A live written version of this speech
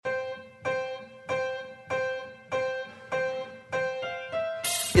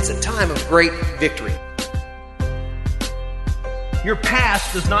It's a time of great victory. Your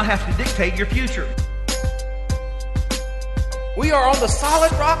past does not have to dictate your future. We are on the solid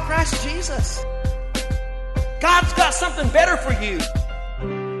rock, Christ Jesus. God's got something better for you.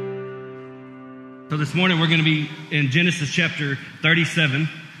 So this morning we're going to be in Genesis chapter 37.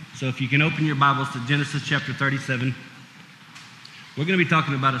 So if you can open your Bibles to Genesis chapter 37. We're going to be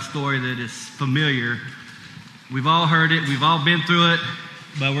talking about a story that is familiar. We've all heard it. We've all been through it.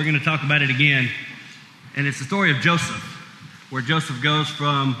 But we're going to talk about it again. And it's the story of Joseph, where Joseph goes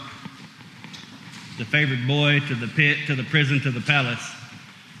from the favorite boy to the pit, to the prison, to the palace.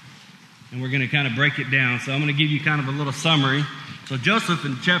 And we're going to kind of break it down. So I'm going to give you kind of a little summary. So Joseph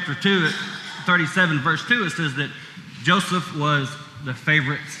in chapter 2, 37, verse 2, it says that Joseph was the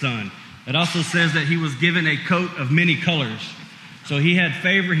favorite son. It also says that he was given a coat of many colors. So he had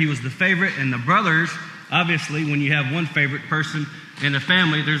favor, he was the favorite, and the brothers, obviously, when you have one favorite person in a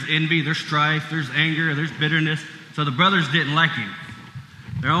family, there's envy, there's strife, there's anger, there's bitterness. So the brothers didn't like him.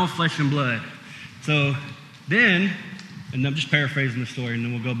 Their own flesh and blood. So then, and I'm just paraphrasing the story, and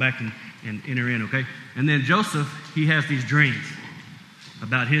then we'll go back and enter in, okay? And then Joseph, he has these dreams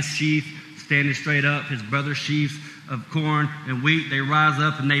about his sheaf standing straight up, his brother's sheaves of corn and wheat. They rise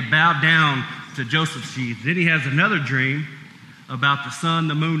up and they bow down to Joseph's sheaf. Then he has another dream about the sun,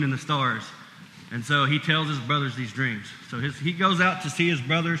 the moon, and the stars. And so he tells his brothers these dreams. So he goes out to see his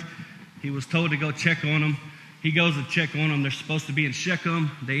brothers. He was told to go check on them. He goes to check on them. They're supposed to be in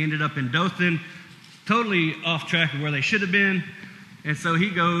Shechem. They ended up in Dothan, totally off track of where they should have been. And so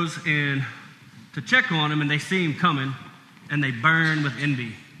he goes in to check on them, and they see him coming, and they burn with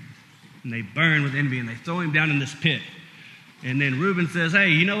envy. And they burn with envy, and they throw him down in this pit. And then Reuben says,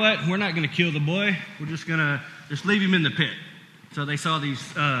 hey, you know what? We're not going to kill the boy. We're just going to leave him in the pit. So they saw these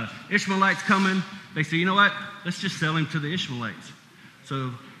Ishmaelites coming. They said, you know what? Let's just sell him to the Ishmaelites.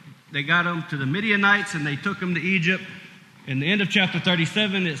 So they got him to the Midianites, and they took him to Egypt. In the end of chapter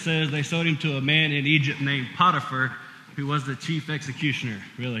 37, it says they sold him to a man in Egypt named Potiphar, who was the chief executioner,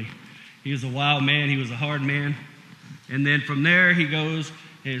 really. He was a wild man. He was a hard man. And then from there, he goes,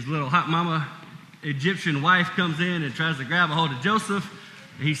 his little hot mama Egyptian wife comes in and tries to grab a hold of Joseph.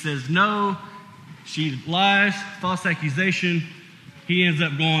 And he says no. She lies, false accusation. He ends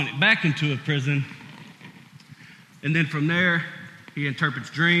up going back into a prison. And then from there, he interprets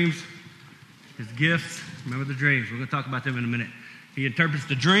dreams, his gifts. Remember the dreams. We're going to talk about them in a minute. He interprets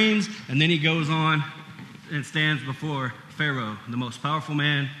the dreams, and then he goes on and stands before Pharaoh, the most powerful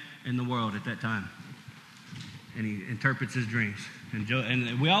man in the world at that time. And he interprets his dreams.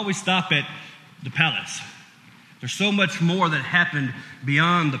 And we always stop at the palace. There's so much more that happened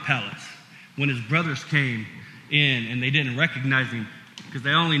beyond the palace when his brothers came in and they didn't recognize him because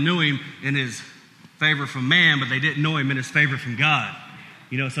they only knew him in his favor from man, but they didn't know him in his favor from God.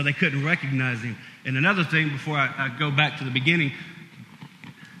 So they couldn't recognize him. And another thing, before I go back to the beginning,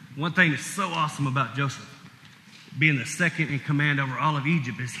 one thing that's so awesome about Joseph being the second in command over all of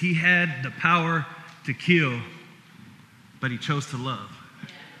Egypt is he had the power to kill, but he chose to love.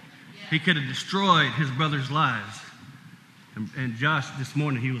 He could have destroyed his brothers' lives. And Josh, this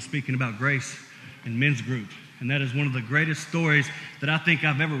morning, he was speaking about grace in men's group. And that is one of the greatest stories that I think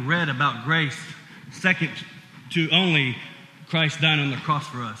I've ever read about grace, second to only Christ dying on the cross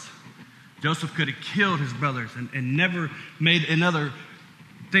for us. Joseph could have killed his brothers and never made another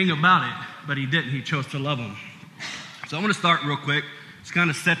thing about it, but he didn't. He chose to love them. So I'm going to start real quick. Just kind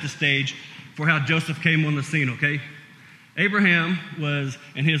of set the stage for how Joseph came on the scene, okay? Abraham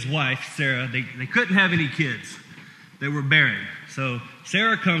and his wife, Sarah, they couldn't have any kids. They were barren. So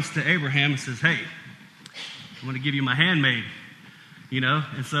Sarah comes to Abraham and says, hey, I'm going to give you my handmaid,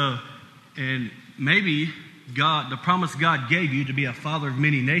 And maybe God, the promise God gave you to be a father of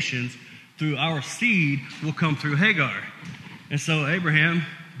many nations, through our seed will come through Hagar. And so Abraham,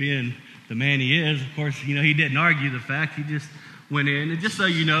 being the man he is, of course, he didn't argue the fact. He just went in. And just so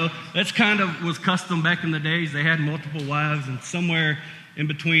you know, that's kind of was custom back in the days. They had multiple wives, and somewhere in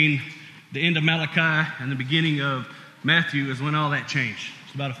between the end of Malachi and the beginning of Matthew is when all that changed.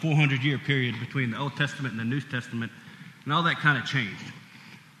 It's about a 400-year period between the Old Testament and the New Testament, and all that kind of changed.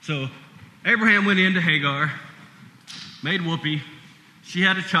 So Abraham went into Hagar, made whoopee. She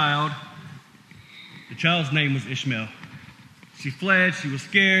had a child. The child's name was Ishmael. She fled. She was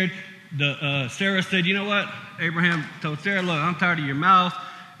scared. Sarah said, you know what? Abraham told Sarah, look, I'm tired of your mouth.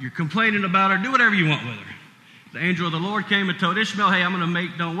 You're complaining about her. Do whatever you want with her. The angel of the Lord came and told Ishmael, hey,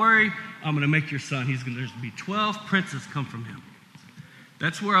 don't worry. I'm going to make your son. There's going to be 12 princes come from him.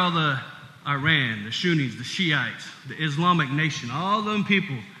 That's where all the Iran, the Sunnis, the Shiites, the Islamic nation, all them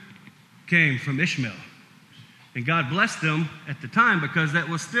people came from Ishmael. And God blessed them at the time because that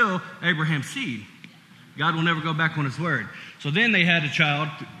was still Abraham's seed. God will never go back on his word. So then they had a child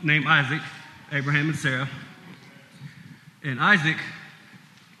named Isaac, Abraham and Sarah. And Isaac,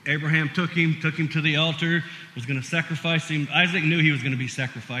 Abraham took him to the altar, was going to sacrifice him. Isaac knew he was going to be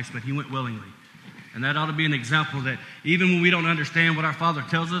sacrificed, but he went willingly. And that ought to be an example that even when we don't understand what our Father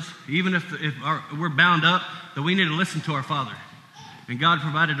tells us, even if we're bound up, that we need to listen to our Father. And God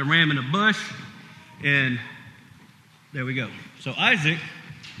provided a ram in a bush, and there we go. So Isaac,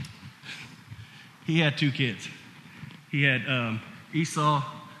 he had 2 kids. He had Esau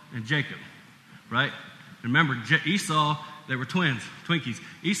and Jacob, right? Remember, Esau, they were Twinkies.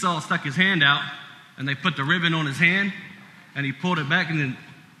 Esau stuck his hand out, and they put the ribbon on his hand, and he pulled it back, and then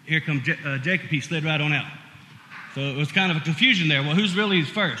here comes Jacob. He slid right on out. So it was kind of a confusion there. Well, who's really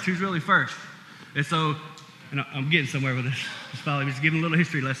first? Who's really first? And so, and I'm getting somewhere with this. Just giving a little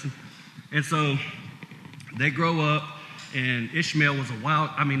history lesson. And so they grow up, and Esau was a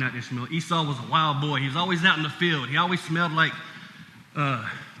wild boy. He was always out in the field. He always smelled like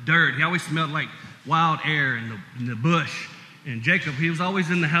dirt. He always smelled like wild air in the bush. And Jacob, he was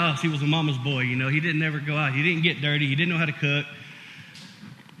always in the house. He was a mama's boy, you know. He didn't ever go out. He didn't get dirty. He didn't know how to cook.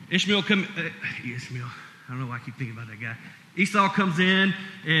 Ishmael, I don't know why I keep thinking about that guy. Esau comes in,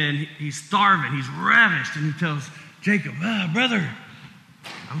 and he's starving. He's ravished, and he tells Jacob, brother,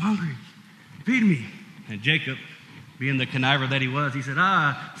 I'm hungry. Feed me. And Jacob, being the conniver that he was, he said,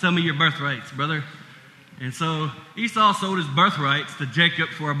 sell me your birthrights, brother. And so Esau sold his birthrights to Jacob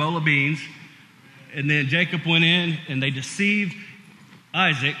for a bowl of beans. And then Jacob went in, and they deceived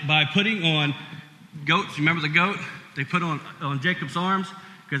Isaac by putting on goats. You remember the goat? They put on Jacob's arms,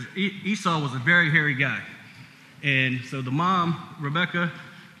 because Esau was a very hairy guy. And so the mom, Rebecca,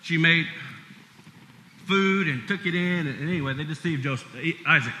 she made food and took it in. And anyway, they deceived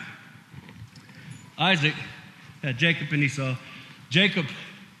Isaac. Isaac had Jacob and Esau. Jacob's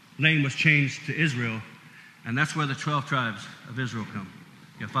name was changed to Israel, and that's where the 12 tribes of Israel come.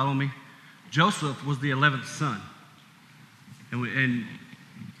 You follow me? Joseph was the 11th son. And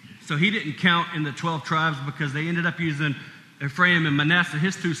so he didn't count in the 12 tribes because they ended up using Ephraim and Manasseh,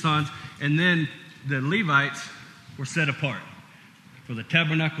 his 2 sons, and then the Levites were set apart for the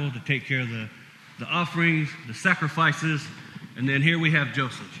tabernacle to take care of the offerings, the sacrifices, and then here we have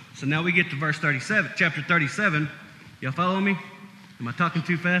Joseph. So now we get to verse 37, chapter 37. Y'all follow me? Am I talking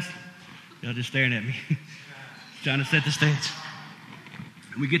too fast? Y'all just staring at me. Trying to set the stage.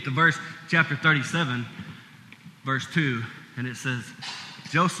 We get to chapter 37, verse 2, and it says,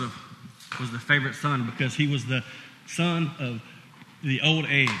 Joseph was the favorite son because he was the son of the old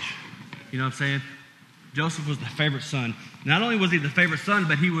age. You know what I'm saying? Joseph was the favorite son. Not only was he the favorite son,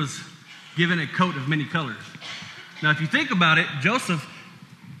 but he was given a coat of many colors. Now, if you think about it, Joseph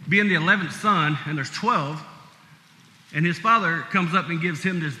being the 11th son, and there's 12, and his father comes up and gives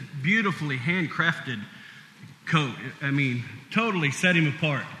him this beautifully handcrafted coat. I mean, totally set him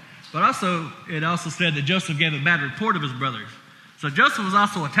apart. But also, it also said that Joseph gave a bad report of his brothers. So Joseph was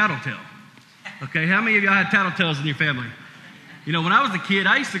also a tattletale. Okay, how many of y'all had tattletales in your family? You know, when I was a kid,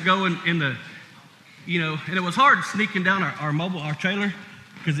 I used to go in the, and it was hard sneaking down our trailer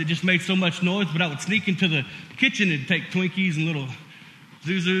because it just made so much noise, but I would sneak into the kitchen and take Twinkies and little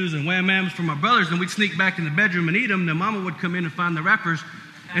Zuzus and Wham Mams for my brothers, and we'd sneak back in the bedroom and eat them, and then Mama would come in and find the wrappers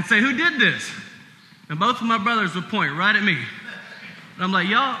and say, who did this? And both of my brothers would point right at me. And I'm like,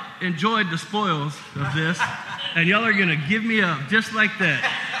 y'all enjoyed the spoils of this, and y'all are going to give me up just like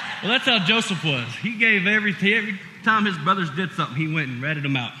that. Well, that's how Joseph was. He gave everything. Every time his brothers did something, he went and ratted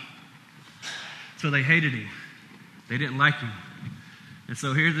them out. So they hated him. They didn't like him. And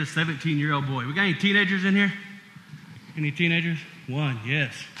so here's this 17-year-old boy. We got any teenagers in here? Any teenagers? One,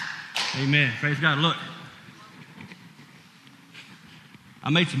 yes. Amen. Praise God. Look, I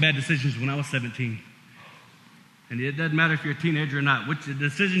made some bad decisions when I was 17. And it doesn't matter if you're a teenager or not. Which the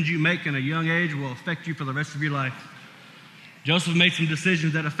decisions you make in a young age will affect you for the rest of your life. Joseph made some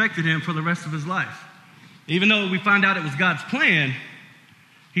decisions that affected him for the rest of his life. Even though we find out it was God's plan,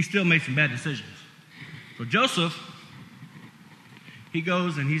 he still made some bad decisions. So Joseph, he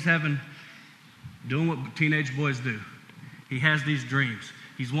goes and he's doing what teenage boys do. He has these dreams.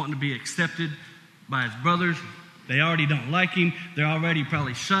 He's wanting to be accepted by his brothers. They already don't like him. They're already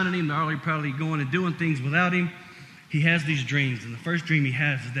probably shunning him. They're already probably going and doing things without him. He has these dreams, and the first dream he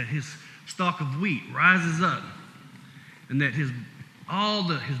has is that his stalk of wheat rises up, and that his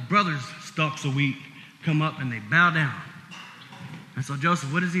brothers' stalks of wheat come up and they bow down. And so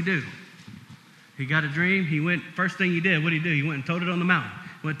Joseph, what does he do? He got a dream. First thing he did, what did he do? He went and told it on the mountain.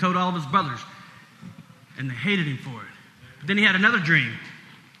 He went and told all of his brothers, and they hated him for it. But then he had another dream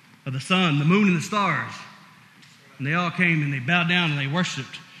of the sun, the moon, and the stars. And they all came and they bowed down and they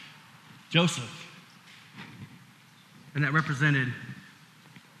worshiped Joseph. And that represented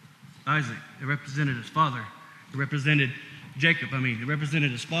Isaac. It represented his father. It represented Jacob. It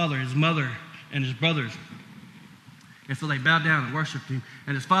represented his father, his mother, and his brothers. And so they bowed down and worshiped him.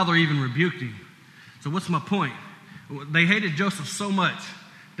 And his father even rebuked him. So what's my point? They hated Joseph so much.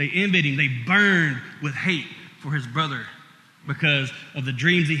 They envied him. They burned with hate for his brother because of the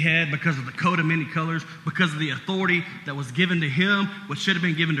dreams he had, because of the coat of many colors, because of the authority that was given to him, which should have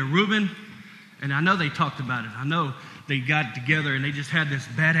been given to Reuben. And I know they talked about it. I know they got together and they just had this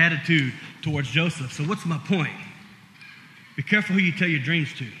bad attitude towards Joseph. So what's my point? Be careful who you tell your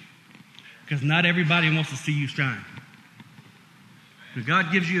dreams to, because not everybody wants to see you shine. When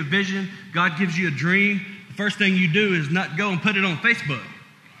God gives you a vision, God gives you a dream, the first thing you do is not go and put it on Facebook.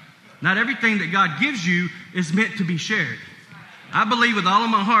 Not everything that God gives you is meant to be shared. I believe with all of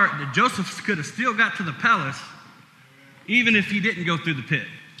my heart that Joseph could have still got to the palace even if he didn't go through the pit.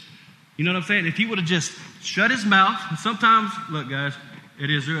 You know what I'm saying? If he would have just shut his mouth, and sometimes, look guys,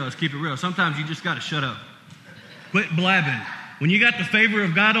 it is real, let's keep it real. Sometimes you just got to shut up. Quit blabbing. When you got the favor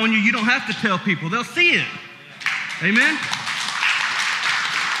of God on you, you don't have to tell people. They'll see it. Amen?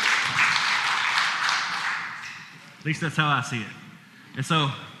 At least that's how I see it. And so,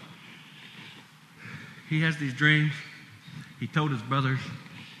 he has these dreams. He told his brothers.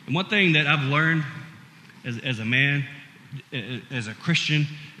 And one thing that I've learned as a man, as a Christian,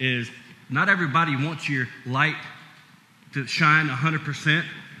 is not everybody wants your light to shine 100%,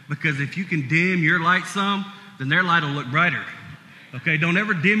 because if you can dim your light some, then their light will look brighter. Okay, don't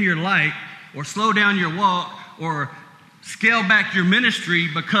ever dim your light or slow down your walk or scale back your ministry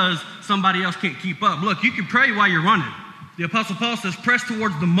because somebody else can't keep up. Look, you can pray while you're running. The Apostle Paul says, press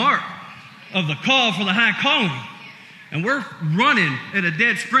towards the mark of the call for the high calling. And we're running in a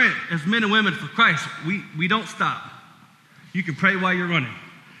dead sprint as men and women for Christ. We don't stop. You can pray while you're running.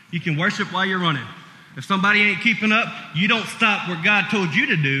 You can worship while you're running. If somebody ain't keeping up, you don't stop what God told you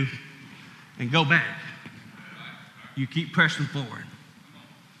to do and go back. You keep pressing forward.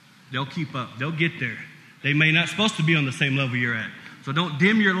 They'll keep up. They'll get there. They may not supposed to be on the same level you're at. So don't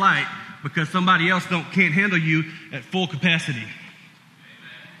dim your light because somebody else can't handle you at full capacity.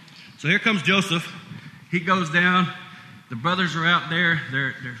 So here comes Joseph. He goes down. The brothers are out there.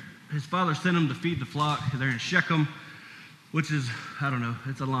 His father sent them to feed the flock. They're in Shechem, which is, I don't know,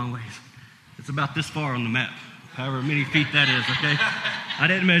 it's a long ways. It's about this far on the map, however many feet that is, okay? I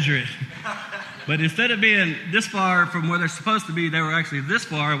didn't measure it. But instead of being this far from where they're supposed to be, they were actually this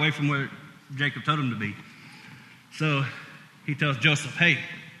far away from where Jacob told them to be. So he tells Joseph, hey,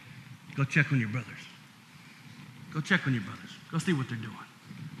 go check on your brothers. Go check on your brothers. Go see what they're doing.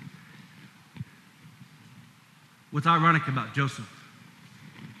 What's ironic about Joseph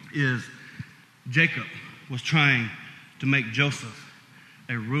is Jacob was trying to make Joseph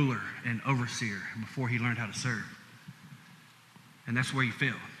a ruler and overseer before he learned how to serve. And that's where he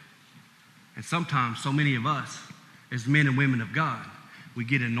failed. And sometimes, so many of us, as men and women of God, we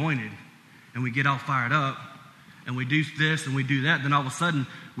get anointed and we get all fired up and we do this and we do that. Then all of a sudden,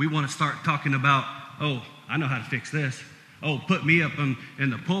 we want to start talking about, oh, I know how to fix this. Oh, put me up in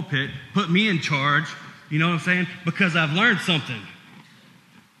the pulpit. Put me in charge. You know what I'm saying? Because I've learned something.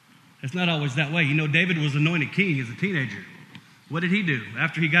 It's not always that way. You know, David was anointed king as a teenager. What did he do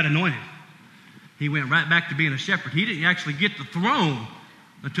after he got anointed? He went right back to being a shepherd. He didn't actually get the throne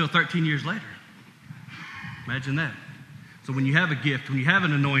until 13 years later. Imagine that. So when you have a gift, when you have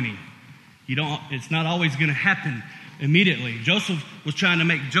an anointing, it's not always going to happen immediately. Jacob was trying to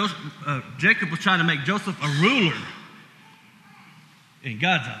make Joseph a ruler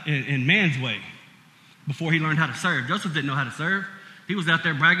in man's way before he learned how to serve. Joseph didn't know how to serve. He was out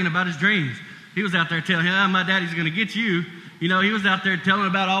there bragging about his dreams. He was out there telling him, my daddy's going to get you. You know, he was out there telling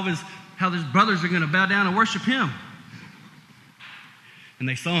about how his brothers are going to bow down and worship him. And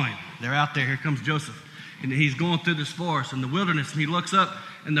they saw him. They're out there. Here comes Joseph. And he's going through this forest in the wilderness, and he looks up,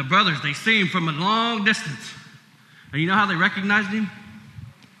 and the brothers, they see him from a long distance. And you know how they recognized him?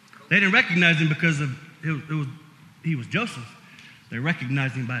 They didn't recognize him because he was Joseph. They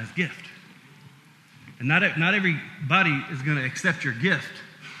recognized him by his gift. And not everybody is going to accept your gift.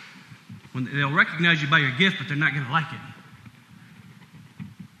 They'll recognize you by your gift, but they're not going to like it.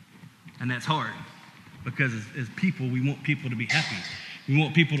 And that's hard. Because as people, we want people to be happy. We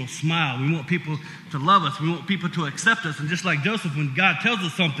want people to smile. We want people to love us. We want people to accept us. And just like Joseph, when God tells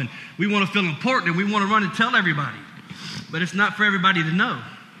us something, we want to feel important and we want to run and tell everybody. But it's not for everybody to know.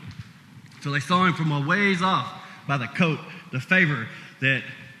 So they saw him from a ways off by the coat, the favor that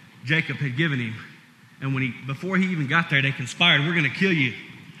Jacob had given him. And before he even got there, they conspired, we're going to kill you.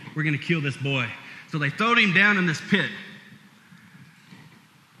 We're going to kill this boy. So they throwed him down in this pit.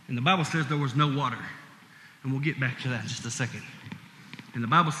 And the Bible says there was no water. And we'll get back to that in just a second. And the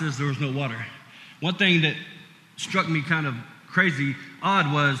Bible says there was no water. One thing that struck me kind of crazy,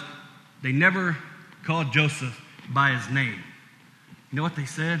 odd, was they never called Joseph by his name. You know what they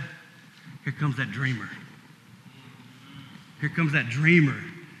said? Here comes that dreamer. Here comes that dreamer.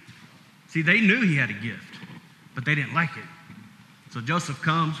 See, they knew he had a gift, but they didn't like it. So Joseph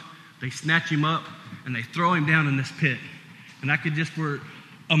comes, they snatch him up, and they throw him down in this pit. And I could just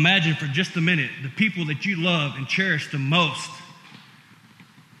imagine for just a minute, the people that you love and cherish the most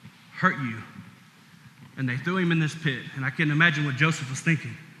hurt you. And they threw him in this pit. And I can imagine what Joseph was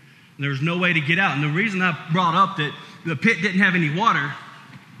thinking. And there was no way to get out. And the reason I brought up that the pit didn't have any water,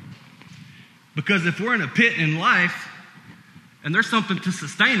 because if we're in a pit in life and there's something to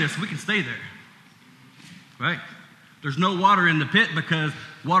sustain us, we can stay there. Right? There's no water in the pit because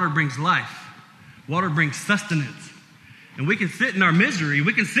water brings life. Water brings sustenance. And we can sit in our misery.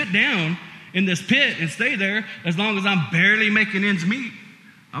 We can sit down in this pit and stay there as long as I'm barely making ends meet.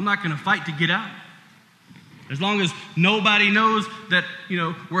 I'm not going to fight to get out. As long as nobody knows that,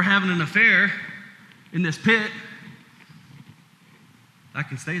 we're having an affair in this pit, I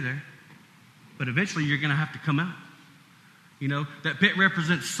can stay there. But eventually you're going to have to come out. That pit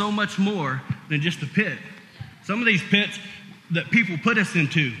represents so much more than just a pit. Some of these pits that people put us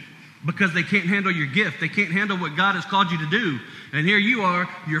into because they can't handle your gift. They can't handle what God has called you to do. And here you are,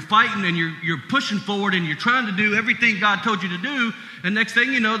 you're fighting and you're pushing forward and you're trying to do everything God told you to do. And next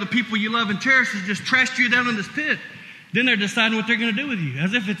thing you know, the people you love and cherish has just trashed you down in this pit. Then they're deciding what they're going to do with you,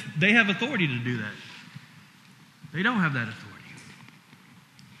 as if they have authority to do that. They don't have that authority.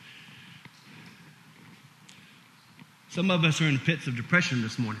 Some of us are in the pits of depression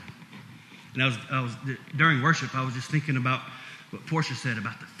this morning. And I was during worship, I was just thinking about what Portia said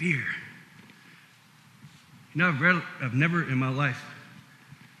about the fear. I've never in my life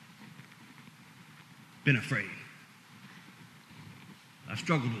been afraid. I've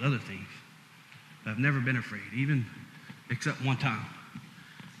struggled with other things. I've never been afraid, even except one time.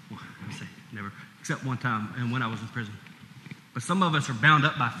 Well, I say never, except one time, and when I was in prison. But some of us are bound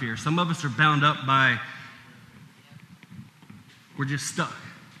up by fear. Some of us are bound up by, we're just stuck.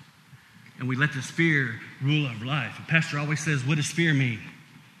 And we let this fear rule our life. And Pastor always says, what does fear mean?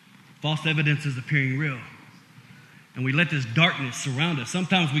 False evidence is appearing real. And we let this darkness surround us.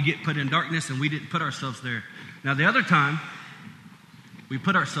 Sometimes we get put in darkness and we didn't put ourselves there. Now the other time, we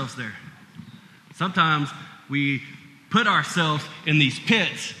put ourselves there. Sometimes we put ourselves in these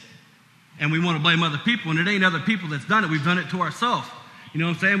pits and we want to blame other people, and it ain't other people that's done it. We've done it to ourselves. You know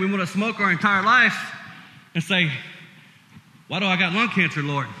what I'm saying? We want to smoke our entire life and say, why do I got lung cancer,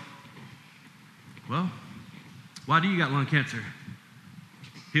 Lord? Well, why do you got lung cancer?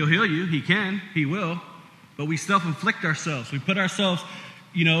 He'll heal you. He can. He will. But we self-inflict ourselves. We put ourselves,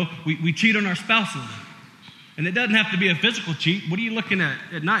 we cheat on our spouses. And it doesn't have to be a physical cheat. What are you looking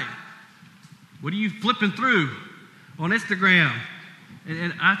at night? What are you flipping through on Instagram?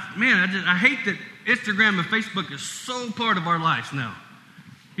 And I hate that Instagram and Facebook is so part of our lives now.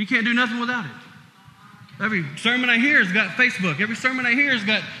 You can't do nothing without it. Every sermon I hear has got Facebook. Every sermon I hear has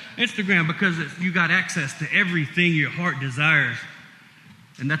got Instagram, because you got access to everything your heart desires.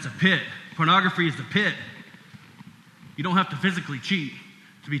 And that's a pit. Pornography is the pit. You don't have to physically cheat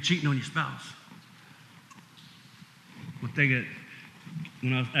to be cheating on your spouse. One thing that,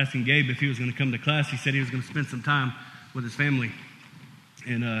 when I was asking Gabe if he was going to come to class, he said he was going to spend some time with his family.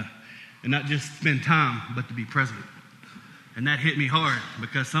 And not just spend time, but to be present. And that hit me hard,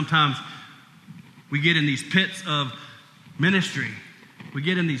 because sometimes we get in these pits of ministry. We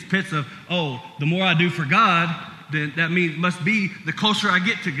get in these pits of, the more I do for God, then that must be the closer I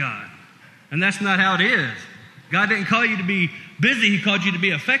get to God. And that's not how it is. God didn't call you to be busy. He called you to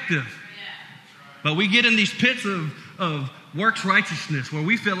be effective. But we get in these pits of works righteousness, where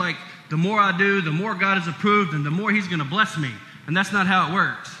we feel like the more I do, the more God is approved, and the more He's going to bless me. And that's not how it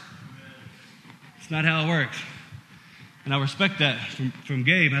works. It's not how it works. And I respect that from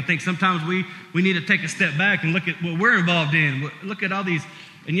Gabe. And I think sometimes we need to take a step back and look at what we're involved in. Look at all these.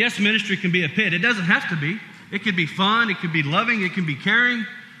 And yes, ministry can be a pit. It doesn't have to be. It could be fun. It could be loving. It can be caring.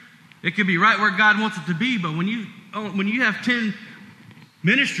 It could be right where God wants it to be. But when you have 10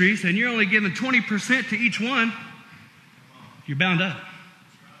 ministries and you're only giving 20% to each one, you're bound up.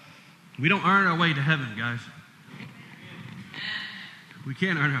 We don't earn our way to heaven, guys. We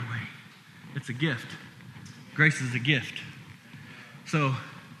can't earn our way. It's a gift. Grace is a gift. So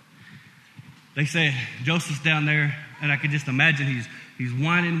they say Joseph's down there, and I could just imagine he's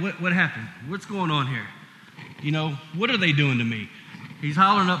whining. What happened? What's going on here? What are they doing to me? He's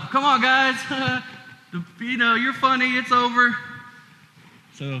hollering up, come on, guys. You're funny, it's over.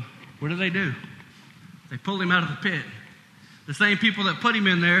 So what do? They pulled him out of the pit. The same people that put him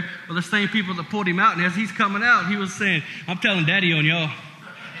in there are the same people that pulled him out. And as he's coming out, he was saying, I'm telling Daddy on y'all.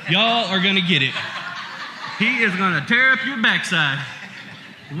 Y'all are going to get it. He is going to tear up your backside.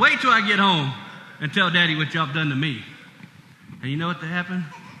 Wait till I get home and tell Daddy what y'all done to me. And you know what happened?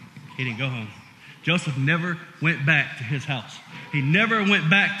 He didn't go home. Joseph never went back to his house. He never went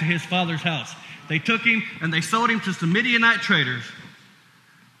back to his father's house. They took him and they sold him to some Midianite traders.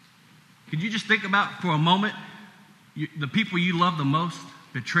 Could you just think about for a moment the people you love the most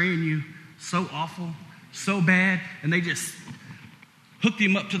betraying you so awful, so bad, and they just hooked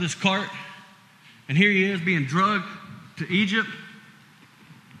him up to this cart, and here he is being drugged to Egypt?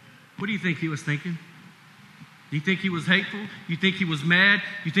 What do you think he was thinking? You think he was hateful? You think he was mad?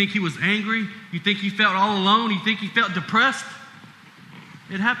 You think he was angry? You think he felt all alone? You think he felt depressed?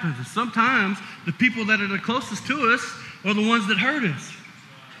 It happens. And sometimes the people that are the closest to us are the ones that hurt us.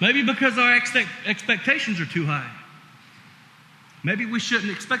 Maybe because our expectations are too high. Maybe we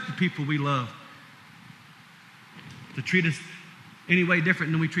shouldn't expect the people we love to treat us any way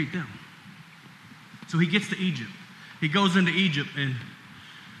different than we treat them. So he gets to Egypt. He goes into Egypt and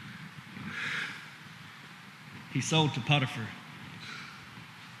he's sold to Potiphar.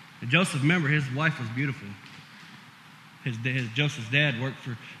 And Joseph, remember, his wife was beautiful. Joseph's dad worked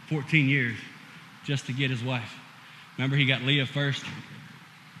for 14 years just to get his wife. Remember, he got Leah first,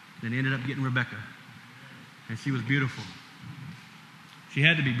 then he ended up getting Rebecca. And she was beautiful. She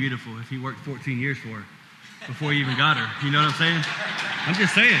had to be beautiful if he worked 14 years for her before he even got her. You know what I'm saying? I'm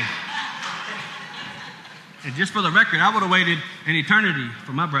just saying. And just for the record, I would have waited an eternity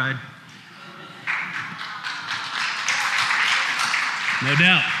for my bride. No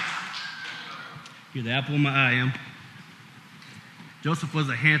doubt. You're the apple of my eye, Em. Joseph was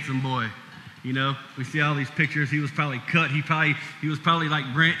a handsome boy. We see all these pictures. He was probably cut. He was probably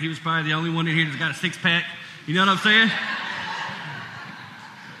like Brent. He was probably the only one in here that's got a six-pack. You know what I'm saying?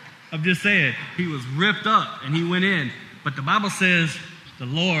 I'm just saying. He was ripped up and he went in. But the Bible says the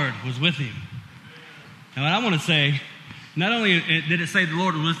Lord was with him. Now, what I want to say, not only did it say the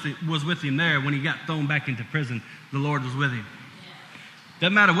Lord was with him there, when he got thrown back into prison, the Lord was with him.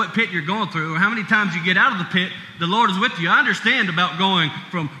 Doesn't matter what pit you're going through or how many times you get out of the pit, the Lord is with you. I understand about going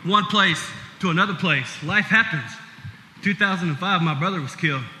from one place to another place. Life happens. 2005, my brother was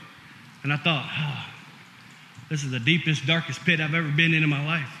killed. And I thought, this is the deepest, darkest pit I've ever been in my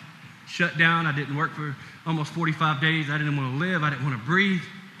life. Shut down. I didn't work for almost 45 days. I didn't want to live. I didn't want to breathe.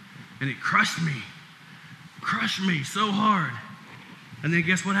 And it crushed me so hard. And then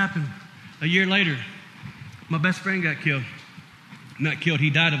guess what happened? A year later, my best friend got killed. Not killed, he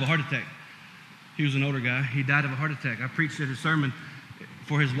died of a heart attack. He was an older guy. He died of a heart attack. I preached at his sermon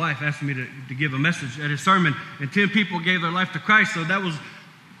for his wife, asked me to give a message at his sermon, and 10 people gave their life to Christ, so that was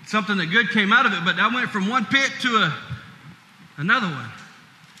something that good came out of it. But I went from one pit to another one.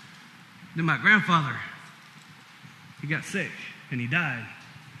 Then my grandfather, he got sick, and he died.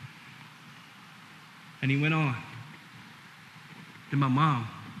 And he went on. Then my mom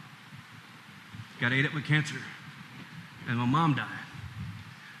got ate up with cancer, and my mom died.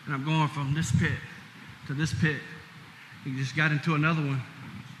 And I'm going from this pit to this pit. He just got into another one.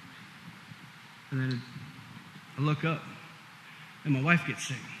 And then I look up, and my wife gets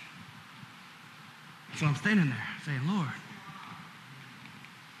sick. So I'm standing there saying, Lord,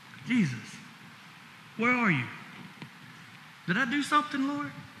 Jesus, where are you? Did I do something,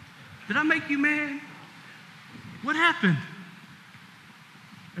 Lord? Did I make you mad? What happened?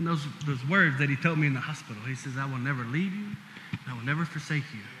 And those words that he told me in the hospital, he says, I will never leave you, I will never forsake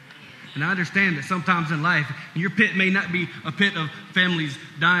you. And I understand that sometimes in life, your pit may not be a pit of families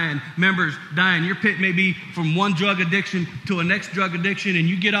dying, members dying. Your pit may be from one drug addiction to a next drug addiction, and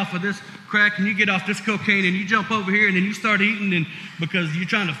you get off of this crack and you get off this cocaine and you jump over here and then you start eating and because you're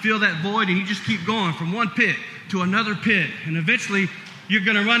trying to fill that void, and you just keep going from one pit to another pit. And eventually you're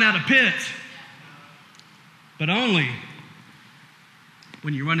going to run out of pits, but only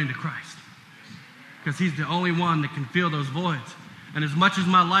when you run into Christ, because he's the only one that can fill those voids. And as much as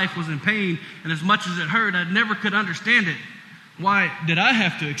my life was in pain and as much as it hurt, I never could understand it. Why did I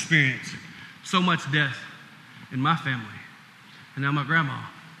have to experience so much death in my family? And now my grandma,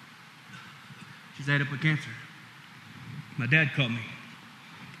 she's ate up with cancer. My dad called me.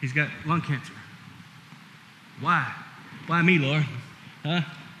 He's got lung cancer. Why? Why me, Lord? Huh?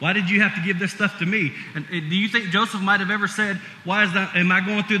 Why did you have to give this stuff to me? And do you think Joseph might have ever said, am I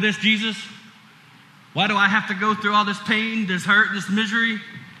going through this, Jesus? Why do I have to go through all this pain, this hurt, this misery?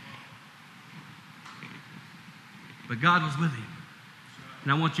 But God was with him.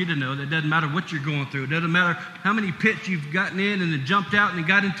 And I want you to know that it doesn't matter what you're going through. It doesn't matter how many pits you've gotten in and then jumped out and then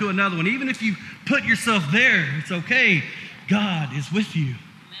got into another one. Even if you put yourself there, it's okay. God is with you.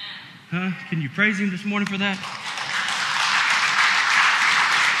 Huh? Can you praise him this morning for that?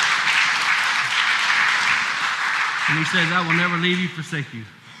 And he says, I will never leave you, forsake you.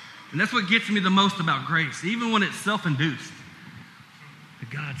 And that's what gets me the most about grace. Even when it's self-induced, that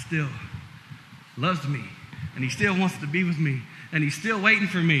God still loves me. And he still wants to be with me. And he's still waiting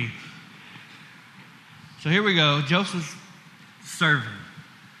for me. So here we go. Joseph's serving.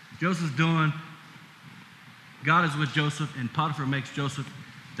 Joseph's doing. God is with Joseph, and Potiphar makes Joseph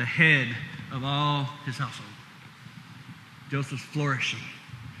the head of all his household. Joseph's flourishing.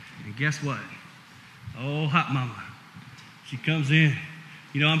 And guess what? Oh, hot mama. She comes in.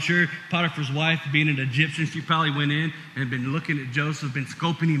 You know, I'm sure Potiphar's wife, being an Egyptian, she probably went in and been looking at Joseph, been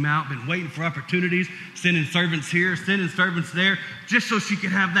scoping him out, been waiting for opportunities, sending servants here, sending servants there, just so she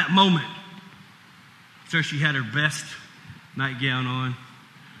could have that moment. So she had her best nightgown on,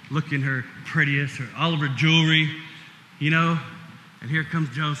 looking her prettiest, all of her jewelry, you know. And here comes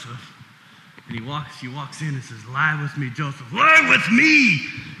Joseph. And she walks in and says, lie with me, Joseph. Lie with me!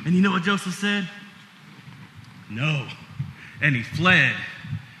 And you know what Joseph said? No. And he fled.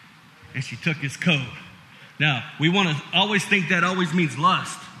 And she took his coat. Now, we want to always think that always means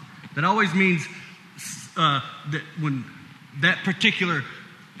lust. That always means that when that particular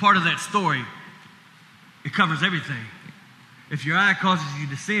part of that story, it covers everything. If your eye causes you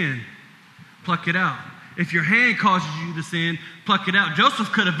to sin, pluck it out. If your hand causes you to sin, pluck it out.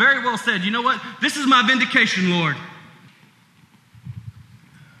 Joseph could have very well said, you know what? This is my vindication, Lord.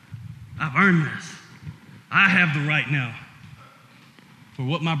 I've earned this. I have the right now for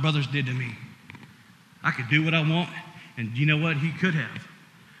what my brothers did to me. I could do what I want, and you know what? He could have,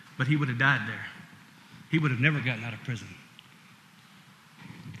 but he would have died there. He would have never gotten out of prison.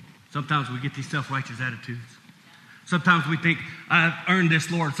 Sometimes we get these self-righteous attitudes. Sometimes we think, I've earned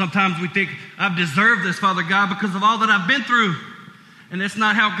this, Lord. Sometimes we think, I've deserved this, Father God, because of all that I've been through. And that's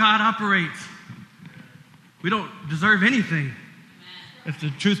not how God operates. We don't deserve anything. If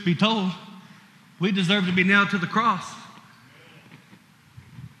the truth be told, we deserve to be nailed to the cross.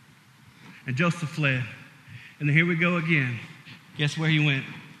 And Joseph fled. And then here we go again. Guess where he went?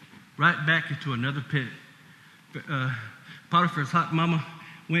 Right back into another pit. Potiphar's hot mama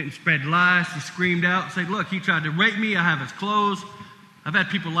went and spread lies. She screamed out and said, look, he tried to rape me. I have his clothes. I've had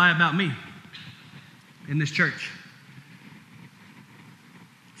people lie about me in this church,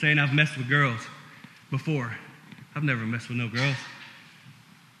 saying I've messed with girls before. I've never messed with no girls.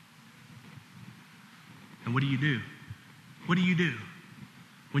 And what do you do? What do you do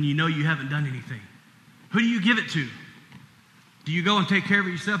when you know you haven't done anything? Who do you give it to? Do you go and take care of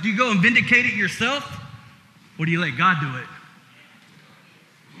it yourself? Do you go and vindicate it yourself? Or do you let God do it?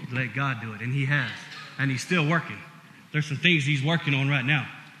 Let God do it, and he has. And he's still working. There's some things he's working on right now.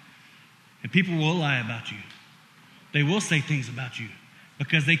 And people will lie about you. They will say things about you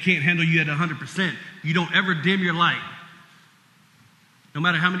because they can't handle you at 100%. You don't ever dim your light. No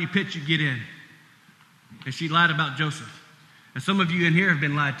matter how many pits you get in. And she lied about Joseph. And some of you in here have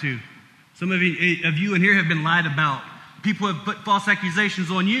been lied to. Some of you in here have been lied about. People have put false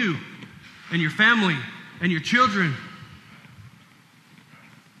accusations on you and your family and your children.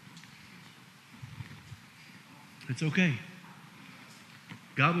 It's okay.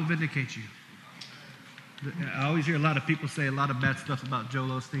 God will vindicate you. I always hear a lot of people say a lot of bad stuff about Joel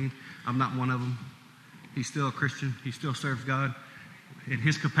Osteen. I'm not one of them. He's still a Christian. He still serves God in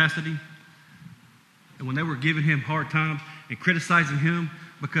his capacity. And when they were giving him hard times and criticizing him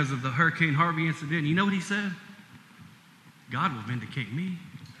because of the Hurricane Harvey incident, you know what he said? God will vindicate me.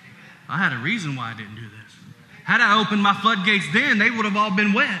 I had a reason why I didn't do this. Had I opened my floodgates then, they would have all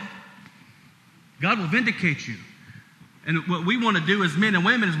been wet. God will vindicate you. And what we want to do as men and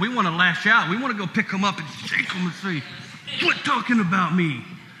women is we want to lash out. We want to go pick them up and shake them and say, quit talking about me.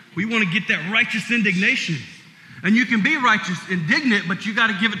 We want to get that righteous indignation. And you can be righteous, indignant, but you got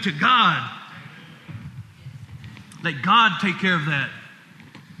to give it to God. Let God take care of that.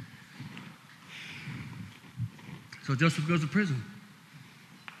 So Joseph goes to prison.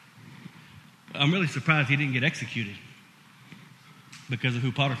 I'm really surprised he didn't get executed because of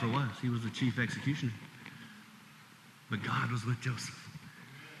who Potiphar was. He was the chief executioner. But God was with Joseph.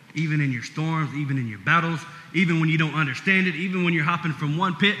 Even in your storms, even in your battles, even when you don't understand it, even when you're hopping from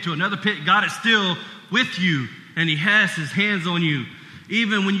one pit to another pit, God is still with you, and he has his hands on you,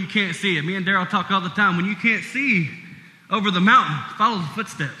 even when you can't see it. Me and Daryl talk all the time. When you can't see over the mountain, follow the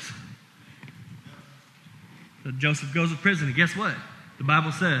footsteps. So Joseph goes to prison, and guess what? The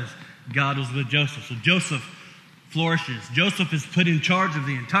Bible says God was with Joseph. So Joseph flourishes. Joseph is put in charge of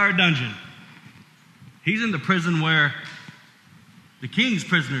the entire dungeon. He's in the prison where the king's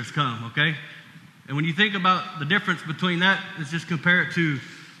prisoners come, okay? And when you think about the difference between that, let's just compare it to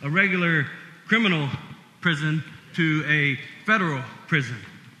a regular criminal prison to a federal prison.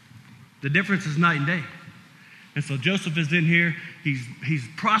 The difference is night and day. And so Joseph is in here. He's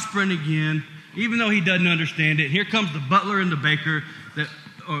prospering again, even though he doesn't understand it. Here comes the butler and the baker that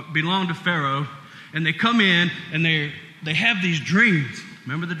belong to Pharaoh, and they come in and they have these dreams.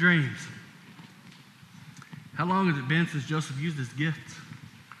 Remember the dreams? How long has it been since Joseph used his gifts?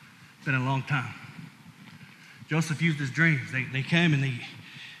 It's been a long time. Joseph used his dreams. They came and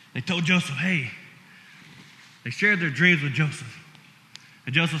they told Joseph, hey, they shared their dreams with Joseph.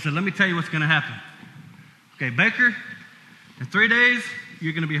 And Joseph said, let me tell you what's going to happen. Okay, baker, in 3 days,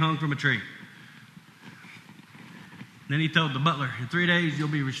 you're going to be hung from a tree. Then he told the butler, in 3 days, you'll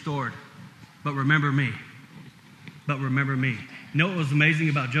be restored. But remember me. But remember me. You know what was amazing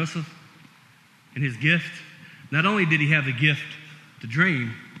about Joseph and his gift? Not only did he have the gift to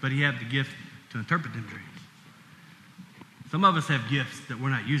dream, but he had the gift to interpret them dreams. Some of us have gifts that we're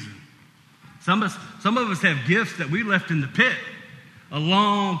not using. Some of us have gifts that we left in the pit a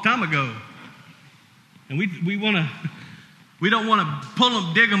long time ago. And we don't want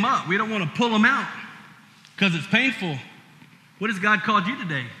to dig them up. We don't want to pull them out because it's painful. What has God called you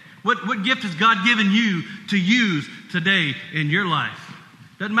today? What gift has God given you to use today in your life?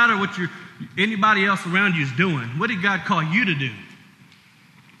 Doesn't matter what anybody else around you is doing. What did God call you to do?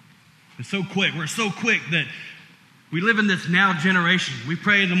 It's so quick. We're so quick that we live in this now generation. We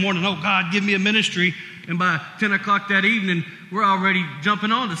pray in the morning, oh, God, give me a ministry. And by 10 o'clock that evening, we're already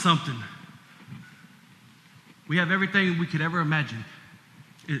jumping on to something. We have everything we could ever imagine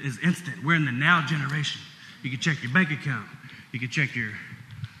is instant. We're in the now generation. You can check your bank account. You can check your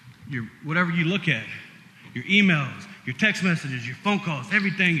whatever you look at, your emails, your text messages, your phone calls.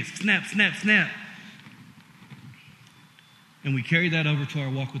 Everything is snap, snap, snap. And we carry that over to our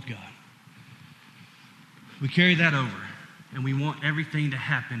walk with God. We carry that over, and we want everything to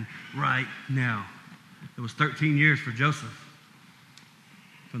happen right now. It was 13 years for Joseph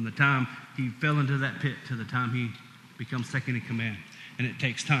from the time he fell into that pit to the time he becomes second in command. And it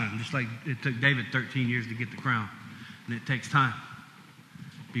takes time, just like it took David 13 years to get the crown. And it takes time.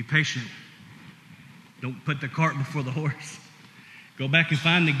 Be patient. Don't put the cart before the horse. Go back and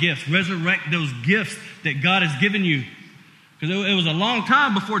find the gifts. Resurrect those gifts that God has given you. Because it was a long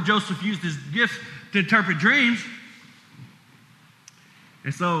time before Joseph used his gifts to interpret dreams.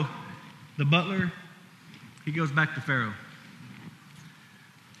 And so the butler, he goes back to Pharaoh.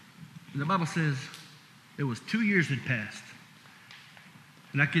 And the Bible says it was 2 years had passed.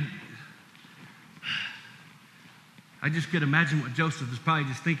 And I just could imagine what Joseph was probably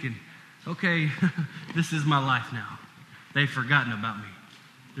just thinking, okay, this is my life now. They've forgotten about me.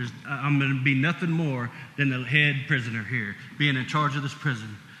 I'm going to be nothing more than the head prisoner here, being in charge of this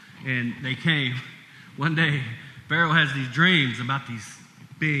prison. And they came. One day, Pharaoh has these dreams about these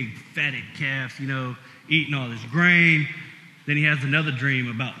big, fatted calves, eating all this grain. Then he has another dream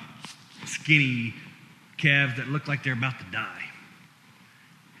about skinny calves that look like they're about to die.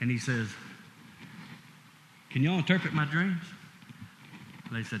 And he says, can y'all interpret my dreams?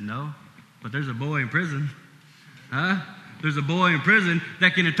 And they said, no, but there's a boy in prison. Huh? There's a boy in prison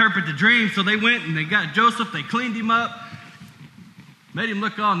that can interpret the dreams. So they went and they got Joseph. They cleaned him up, made him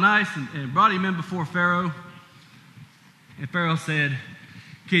look all nice, and brought him in before Pharaoh. And Pharaoh said,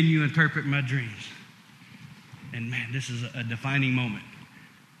 can you interpret my dreams? And man, this is a defining moment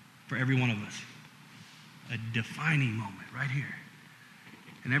for every one of us. A defining moment right here.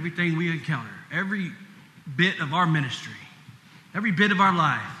 And everything we encounter, every bit of our ministry, every bit of our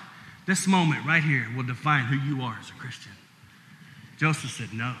life, this moment right here will define who you are as a Christian. Joseph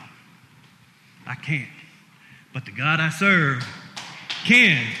said, no, I can't. But the God I serve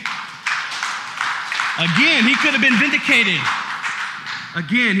can. Again, he could have been vindicated.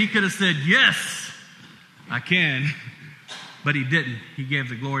 Again, he could have said, yes, I can. But he didn't. He gave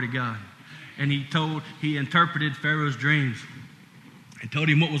the glory to God. And he interpreted Pharaoh's dreams and told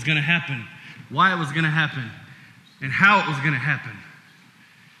him what was going to happen, why it was going to happen, and how it was going to happen.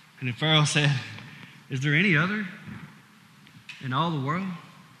 And then Pharaoh said, is there any other in all the world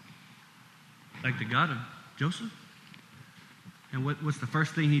like the God of Joseph? And what's the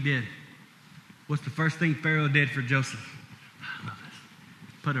first thing he did? What's the first thing Pharaoh did for Joseph? I love this.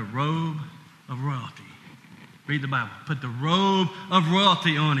 Put a robe of royalty. Read the Bible. Put the robe of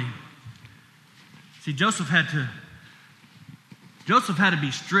royalty on him. See, Joseph had to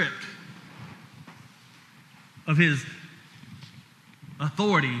be stripped of his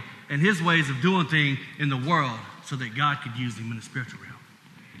authority and his ways of doing things in the world so that God could use him in the spiritual realm.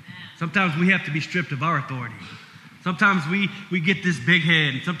 Sometimes we have to be stripped of our authority. Sometimes we get this big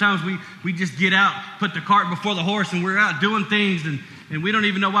head, and sometimes we just get out, put the cart before the horse, and we're out doing things, and we don't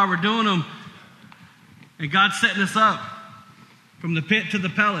even know why we're doing them. And God's setting us up from the pit to the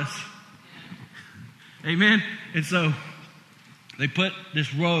palace. Amen? And so they put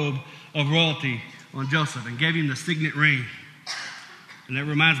this robe of royalty on Joseph and gave him the signet ring. And that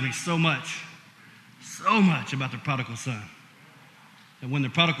reminds me so much about the prodigal son. And when the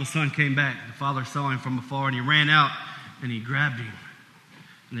prodigal son came back, the father saw him from afar, and he ran out and he grabbed him.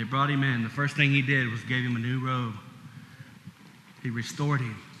 And they brought him in. The first thing he did was gave him a new robe. He restored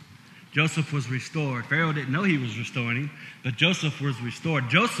him. Joseph was restored. Pharaoh didn't know he was restoring him, but Joseph was restored.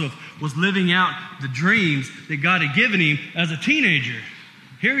 Joseph was living out the dreams that God had given him as a teenager.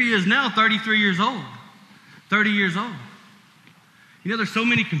 Here he is now, 33 years old. 30 years old. You know, there's so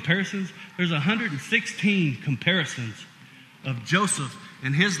many comparisons. There's 116 comparisons of Joseph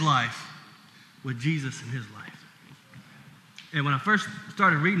and his life with Jesus and his life. And when I first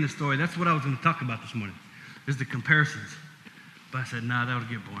started reading the story, that's what I was going to talk about this morning, is the comparisons. But I said, nah, that would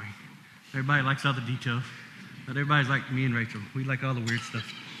get boring. Everybody likes all the details. But everybody's like me and Rachel. We like all the weird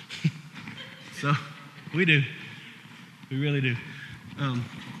stuff. So we do. We really do.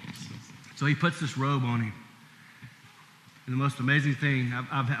 So he puts this robe on him. And the most amazing thing,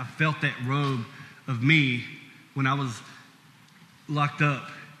 I've felt that robe of me when I was locked up,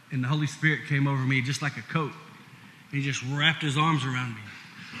 and the Holy Spirit came over me just like a coat. And he just wrapped his arms around me.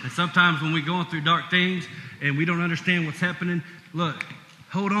 And sometimes when we're going through dark things and we don't understand what's happening, look,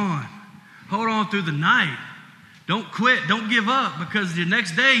 hold on. Hold on through the night. Don't quit. Don't give up, because the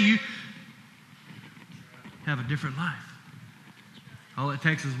next day you have a different life. All it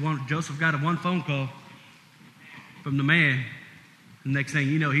takes is one. Joseph got one phone call from the man. The next thing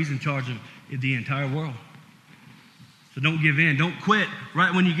you know, he's in charge of the entire world. So don't give in. Don't quit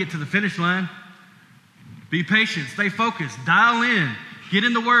right when you get to the finish line. Be patient. Stay focused. Dial in. Get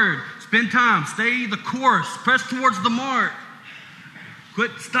in the Word. Spend time. Stay the course. Press towards the mark.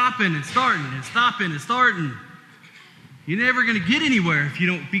 Quit stopping and starting and stopping and starting. You're never going to get anywhere if you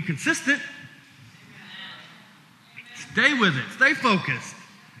don't be consistent. Stay with it. Stay focused.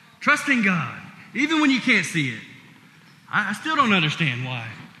 Trust in God. Even when you can't see it. I still don't understand why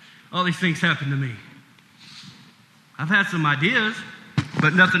all these things happen to me. I've had some ideas,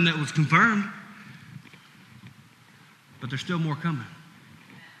 but nothing that was confirmed. But there's still more coming.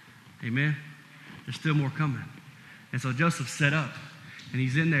 Amen? There's still more coming. And so Joseph set up, and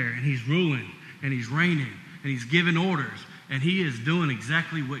he's in there, and he's ruling, and he's reigning, and he's giving orders, and he is doing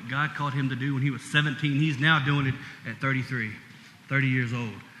exactly what God called him to do when he was 17. He's now doing it at 33, 30 years old.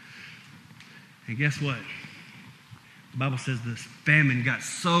 And guess what? The Bible says this famine got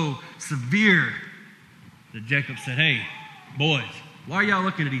so severe that Jacob said, hey, boys, why are y'all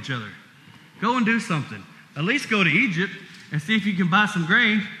looking at each other? Go and do something. At least go to Egypt and see if you can buy some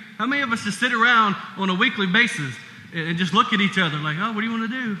grain. How many of us just sit around on a weekly basis and just look at each other like, oh, what do you want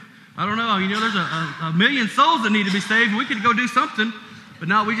to do? I don't know. You know, there's a million souls that need to be saved. We could go do something. But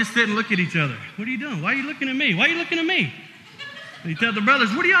no, we just sit and look at each other. What are you doing? Why are you looking at me? Why are you looking at me? And you tell the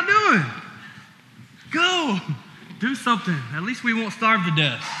brothers, what are y'all doing? Go. Do something. At least we won't starve to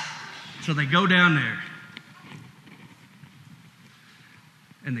death. So they go down there.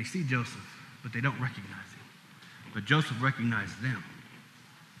 And they see Joseph, but they don't recognize him. But Joseph recognized them.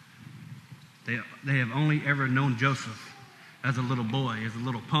 They have only ever known Joseph as a little boy, as a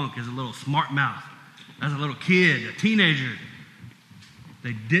little punk, as a little smart mouth, as a little kid, a teenager.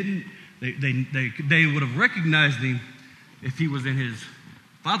 They would have recognized him if he was in his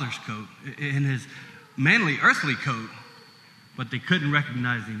father's coat, in his manly earthly coat, but they couldn't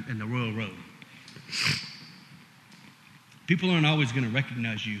recognize him in the royal robe. People aren't always going to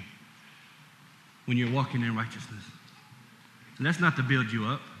recognize you when you're walking in righteousness. And that's not to build you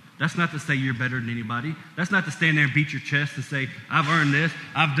up. That's not to say you're better than anybody. That's not to stand there and beat your chest and say, I've earned this,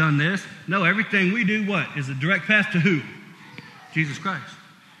 I've done this. No, everything we do, what? Is a direct path to who? Jesus Christ.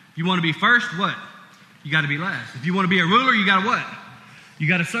 If you want to be first, what? You got to be last. If you want to be a ruler, you got to what? You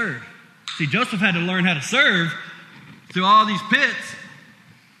got to serve. See, Joseph had to learn how to serve through all these pits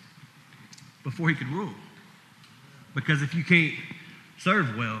before he could rule. Because if you can't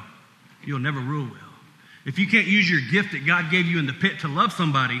serve well, you'll never rule well. If you can't use your gift that God gave you in the pit to love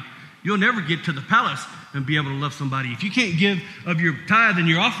somebody, you'll never get to the palace and be able to love somebody. If you can't give of your tithe and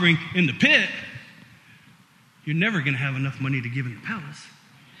your offering in the pit, you're never going to have enough money to give in the palace.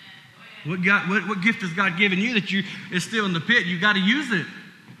 What gift has God given you that is still in the pit? You got to use it.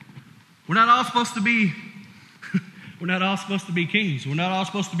 We're not all supposed to be kings. We're not all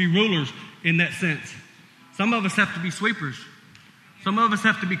supposed to be rulers in that sense. Some of us have to be sweepers. Some of us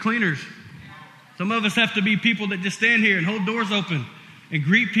have to be cleaners. Some of us have to be people that just stand here and hold doors open and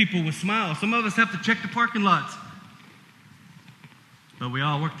greet people with smiles. Some of us have to check the parking lots. But we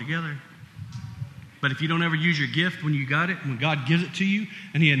all work together. But if you don't ever use your gift when you got it, when God gives it to you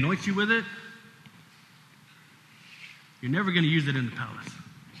and He anoints you with it, you're never going to use it in the palace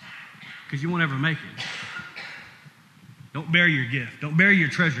because you won't ever make it. Don't bury your gift. Don't bury your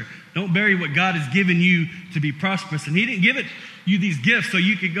treasure. Don't bury what God has given you to be prosperous. And He didn't give you these gifts so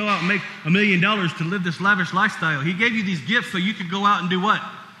you could go out and make $1 million to live this lavish lifestyle. He gave you these gifts so you could go out and do what?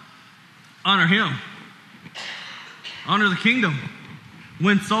 Honor Him. Honor the kingdom.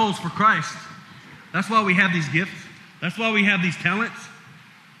 Win souls for Christ. That's why we have these gifts. That's why we have these talents.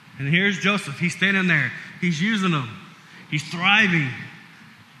 And here's Joseph. He's standing there. He's using them. He's thriving.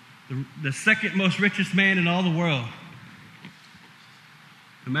 The second most richest man in all the world.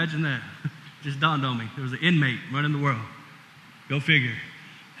 Imagine that. Just dawned on me. There was an inmate running the world. Go figure.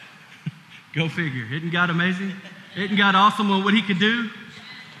 Go figure. Isn't God amazing? Isn't God awesome on what He could do?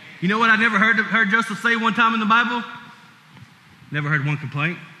 You know what I never heard Joseph say one time in the Bible? Never heard one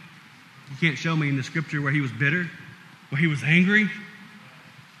complaint. You can't show me in the scripture where he was bitter, where he was angry.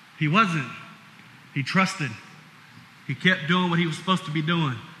 He wasn't. He trusted. He kept doing what he was supposed to be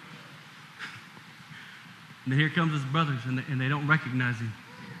doing. And then here comes his brothers, and they don't recognize him.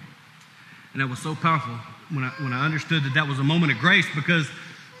 And that was so powerful when I understood that was a moment of grace, because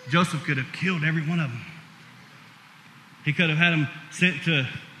Joseph could have killed every one of them. He could have had them sent to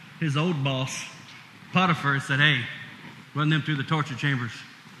his old boss, Potiphar, and said, hey, run them through the torture chambers.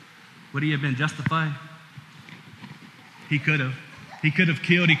 Would he have been justified? He could have. He could have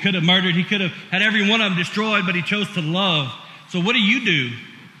killed. He could have murdered. He could have had every one of them destroyed, but he chose to love. So what do you do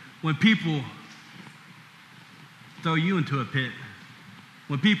when people throw you into a pit?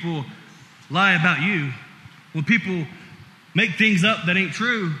 When people lie about you? When people make things up that ain't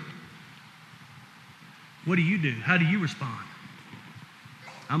true? What do you do? How do you respond?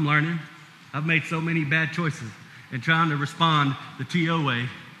 I'm learning. I've made so many bad choices and trying to respond the TO way.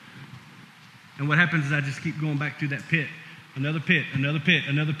 And what happens is I just keep going back to that pit. Another pit, another pit,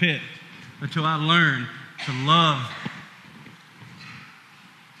 another pit, until I learn to love.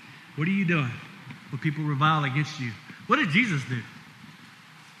 What are you doing when people revile against you? What did Jesus do?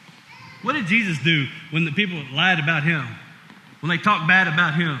 What did Jesus do when the people lied about Him? When they talked bad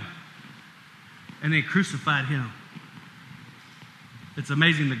about Him? And they crucified Him? It's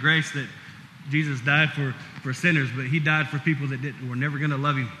amazing the grace that Jesus died for sinners, but He died for people that were never going to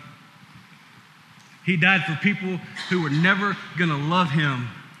love Him. He died for people who were never going to love Him.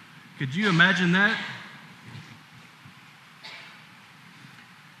 Could you imagine that?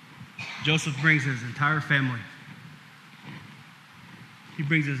 Joseph brings his entire family. He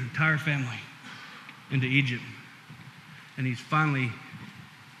brings his entire family into Egypt. And his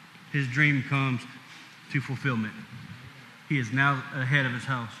dream comes to fulfillment. He is now ahead of his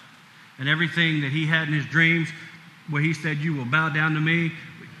house. And everything that he had in his dreams, where he said, you will bow down to me,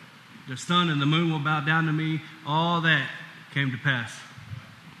 the sun and the moon will bow down to me, all that came to pass.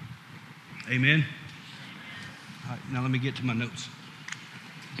 Amen? All right, now let me get to my notes.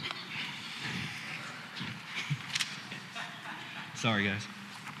 Sorry, guys.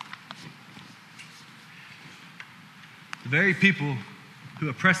 The very people who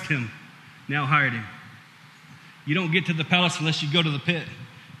oppressed him now hired him. You don't get to the palace unless you go to the pit.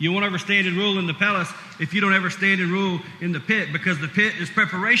 You won't ever stand and rule in the palace if you don't ever stand and rule in the pit, because the pit is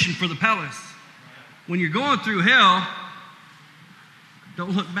preparation for the palace. When you're going through hell,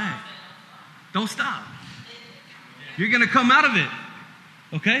 don't look back. Don't stop. You're going to come out of it,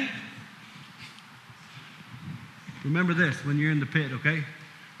 okay? Remember this when you're in the pit, okay?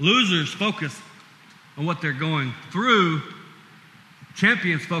 Losers focus on what they're going through.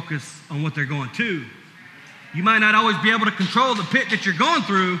 Champions focus on what they're going to. You might not always be able to control the pit that you're going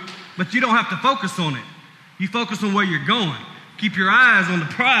through, but you don't have to focus on it. You focus on where you're going. Keep your eyes on the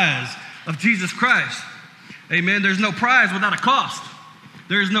prize of Jesus Christ. Amen. There's no prize without a cost.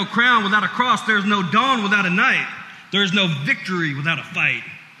 There is no crown without a cross. There is no dawn without a night. There is no victory without a fight.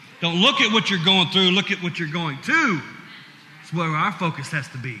 Don't look at what you're going through. Look at what you're going to. It's where our focus has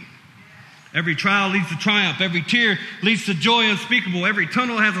to be. Every trial leads to triumph. Every tear leads to joy unspeakable. Every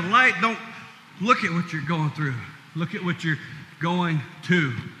tunnel has a light. Don't look at what you're going through. Look at what you're going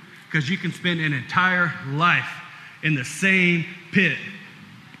to. Because you can spend an entire life in the same pit.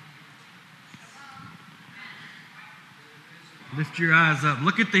 Lift your eyes up.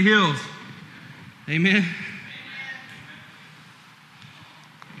 Look at the hills. Amen.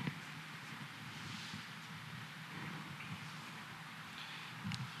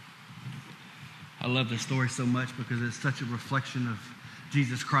 I love this story so much because it's such a reflection of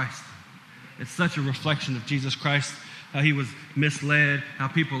Jesus Christ. It's such a reflection of Jesus Christ, how he was misled, how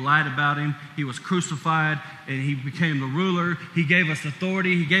people lied about him. He was crucified, and he became the ruler. He gave us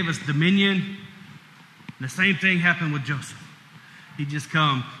authority. He gave us dominion. And the same thing happened with Joseph. He just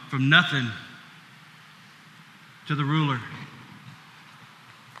come from nothing to the ruler.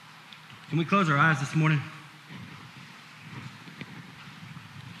 Can we close our eyes this morning?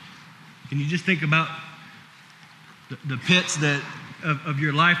 Can you just think about the pits of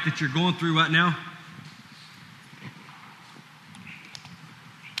your life that you're going through right now?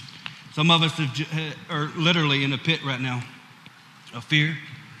 Some of us are literally in a pit right now of fear.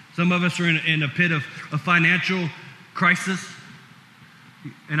 Some of us are in a pit of financial crisis.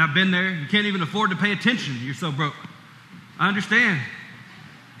 And I've been there. You can't even afford to pay attention. You're so broke. I understand.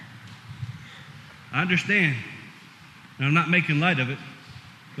 And I'm not making light of it.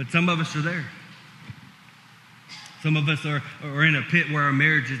 But some of us are there. Some of us are in a pit where our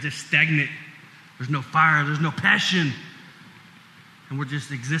marriage is just stagnant. There's no fire. There's no passion. And we're just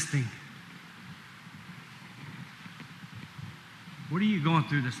existing. What are you going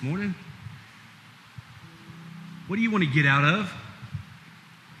through this morning? What do you want to get out of?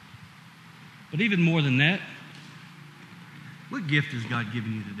 But even more than that, what gift has God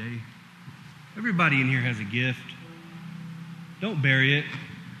given you today? Everybody in here has a gift. Don't bury it.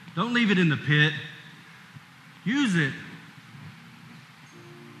 Don't leave it in the pit. Use it.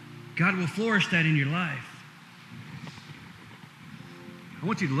 God will flourish that in your life. I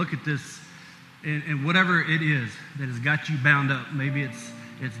want you to look at this and whatever it is that has got you bound up. Maybe it's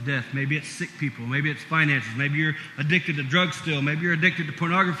death. Maybe it's sick people. Maybe it's finances. Maybe you're addicted to drugs still. Maybe you're addicted to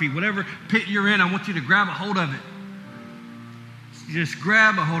pornography. Whatever pit you're in, I want you to grab a hold of it. Just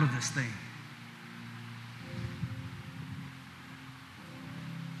grab a hold of this thing.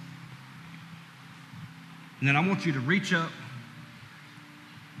 And then I want you to reach up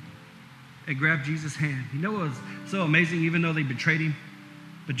and grab Jesus' hand. You know what was so amazing, even though they betrayed him?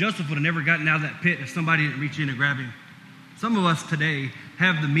 But Joseph would have never gotten out of that pit if somebody didn't reach in and grab him. Some of us today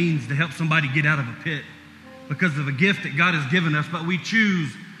have the means to help somebody get out of a pit because of a gift that God has given us, but we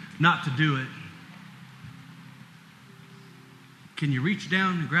choose not to do it. Can you reach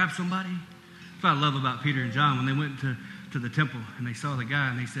down and grab somebody? That's what I love about Peter and John when they went to the temple and they saw the guy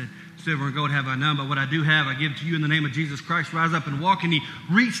and they said, "Silver and gold have I none, but what I do have I give to you in the name of Jesus Christ. Rise up and walk." And he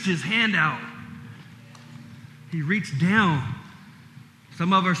reached his hand out. He reached down.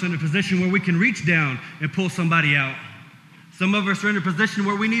 Some of us are in a position where we can reach down and pull somebody out. Some of us are in a position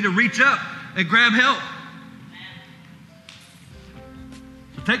where we need to reach up and grab help.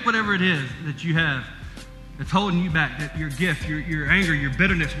 So take whatever it is that you have that's holding you back, that your gift, your anger, your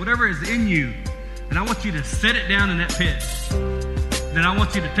bitterness, whatever is in you, and I want you to set it down in that pit. Then I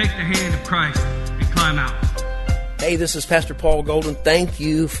want you to take the hand of Christ and climb out. Hey, this is Pastor Paul Golden. Thank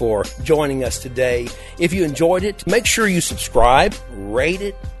you for joining us today. If you enjoyed it, make sure you subscribe, rate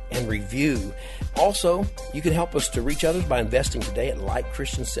it, and review. Also, you can help us to reach others by investing today at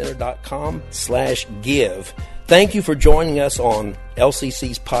lightchristiancenter.com/give. Thank you for joining us on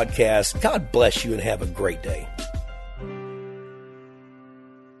LCC's podcast. God bless you and have a great day.